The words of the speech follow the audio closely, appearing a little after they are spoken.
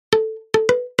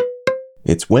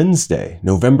It's Wednesday,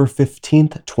 November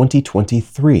 15th,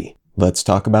 2023. Let's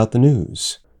talk about the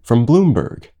news. From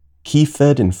Bloomberg, key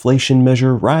Fed inflation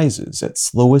measure rises at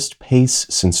slowest pace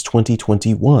since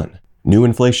 2021. New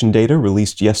inflation data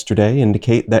released yesterday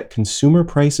indicate that consumer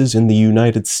prices in the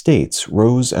United States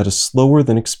rose at a slower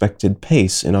than expected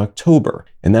pace in October,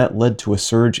 and that led to a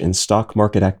surge in stock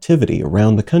market activity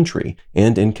around the country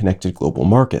and in connected global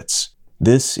markets.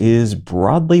 This is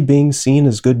broadly being seen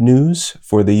as good news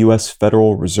for the U.S.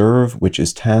 Federal Reserve, which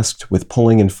is tasked with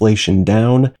pulling inflation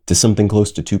down to something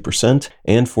close to 2%,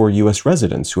 and for U.S.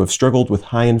 residents who have struggled with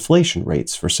high inflation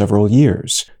rates for several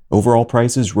years. Overall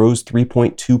prices rose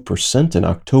 3.2% in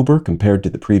October compared to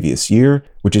the previous year,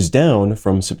 which is down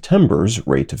from September's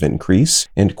rate of increase,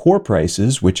 and core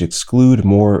prices, which exclude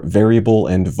more variable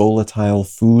and volatile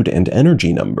food and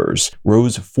energy numbers,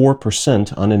 rose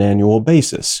 4% on an annual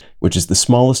basis, which is the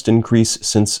smallest increase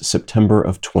since September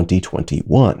of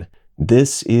 2021.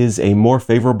 This is a more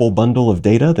favorable bundle of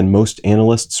data than most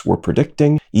analysts were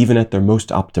predicting, even at their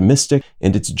most optimistic,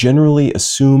 and it's generally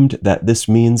assumed that this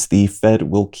means the Fed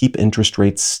will keep interest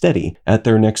rates steady at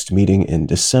their next meeting in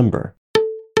December.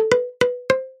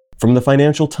 From the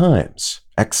Financial Times,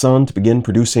 Exxon to begin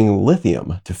producing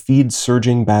lithium to feed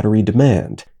surging battery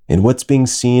demand. In what's being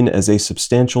seen as a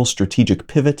substantial strategic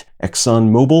pivot,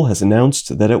 ExxonMobil has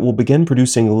announced that it will begin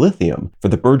producing lithium for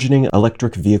the burgeoning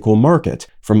electric vehicle market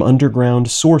from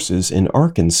underground sources in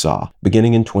Arkansas,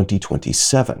 beginning in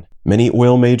 2027. Many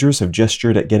oil majors have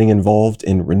gestured at getting involved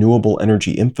in renewable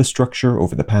energy infrastructure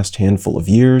over the past handful of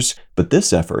years, but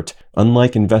this effort,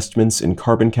 unlike investments in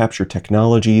carbon capture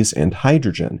technologies and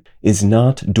hydrogen, is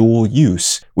not dual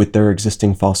use with their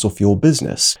existing fossil fuel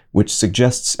business, which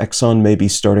suggests Exxon may be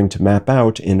starting to map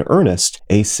out in earnest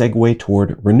a segue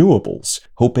toward renewables,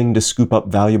 hoping to scoop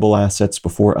up valuable assets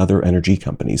before other energy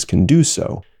companies can do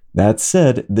so. That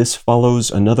said, this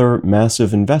follows another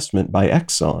massive investment by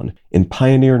Exxon in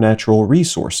Pioneer Natural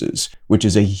Resources, which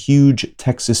is a huge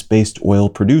Texas-based oil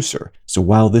producer. So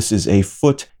while this is a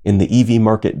foot in the EV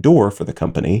market door for the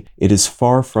company, it is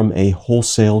far from a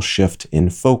wholesale shift in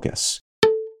focus.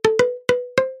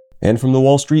 And from the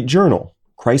Wall Street Journal,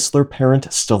 Chrysler parent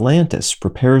Stellantis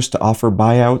prepares to offer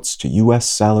buyouts to U.S.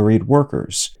 salaried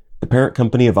workers. The parent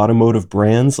company of automotive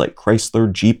brands like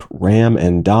Chrysler, Jeep, Ram,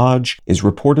 and Dodge is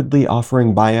reportedly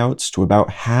offering buyouts to about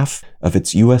half of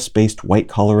its US-based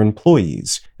white-collar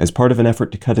employees as part of an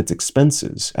effort to cut its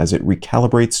expenses as it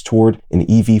recalibrates toward an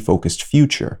EV-focused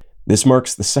future. This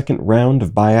marks the second round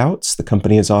of buyouts the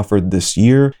company has offered this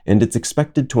year, and it's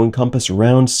expected to encompass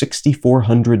around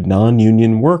 6,400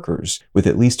 non-union workers with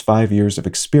at least 5 years of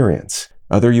experience.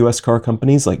 Other U.S. car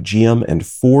companies like GM and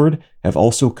Ford have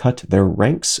also cut their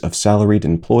ranks of salaried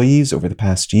employees over the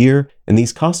past year, and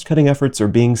these cost-cutting efforts are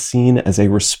being seen as a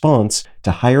response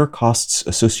to higher costs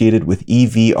associated with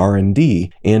EV R&D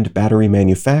and battery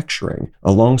manufacturing,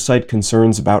 alongside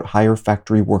concerns about higher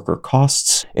factory worker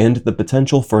costs and the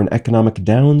potential for an economic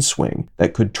downswing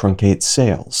that could truncate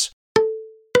sales.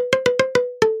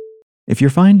 If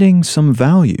you're finding some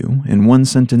value in One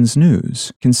Sentence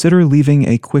News, consider leaving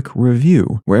a quick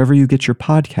review wherever you get your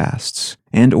podcasts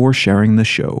and/or sharing the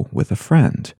show with a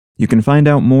friend. You can find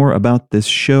out more about this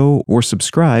show or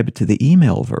subscribe to the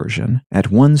email version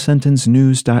at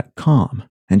onesentencenews.com.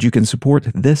 And you can support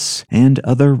this and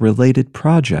other related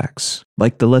projects,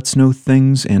 like the Let's Know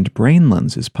Things and Brain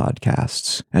Lenses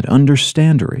podcasts at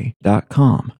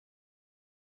understandery.com.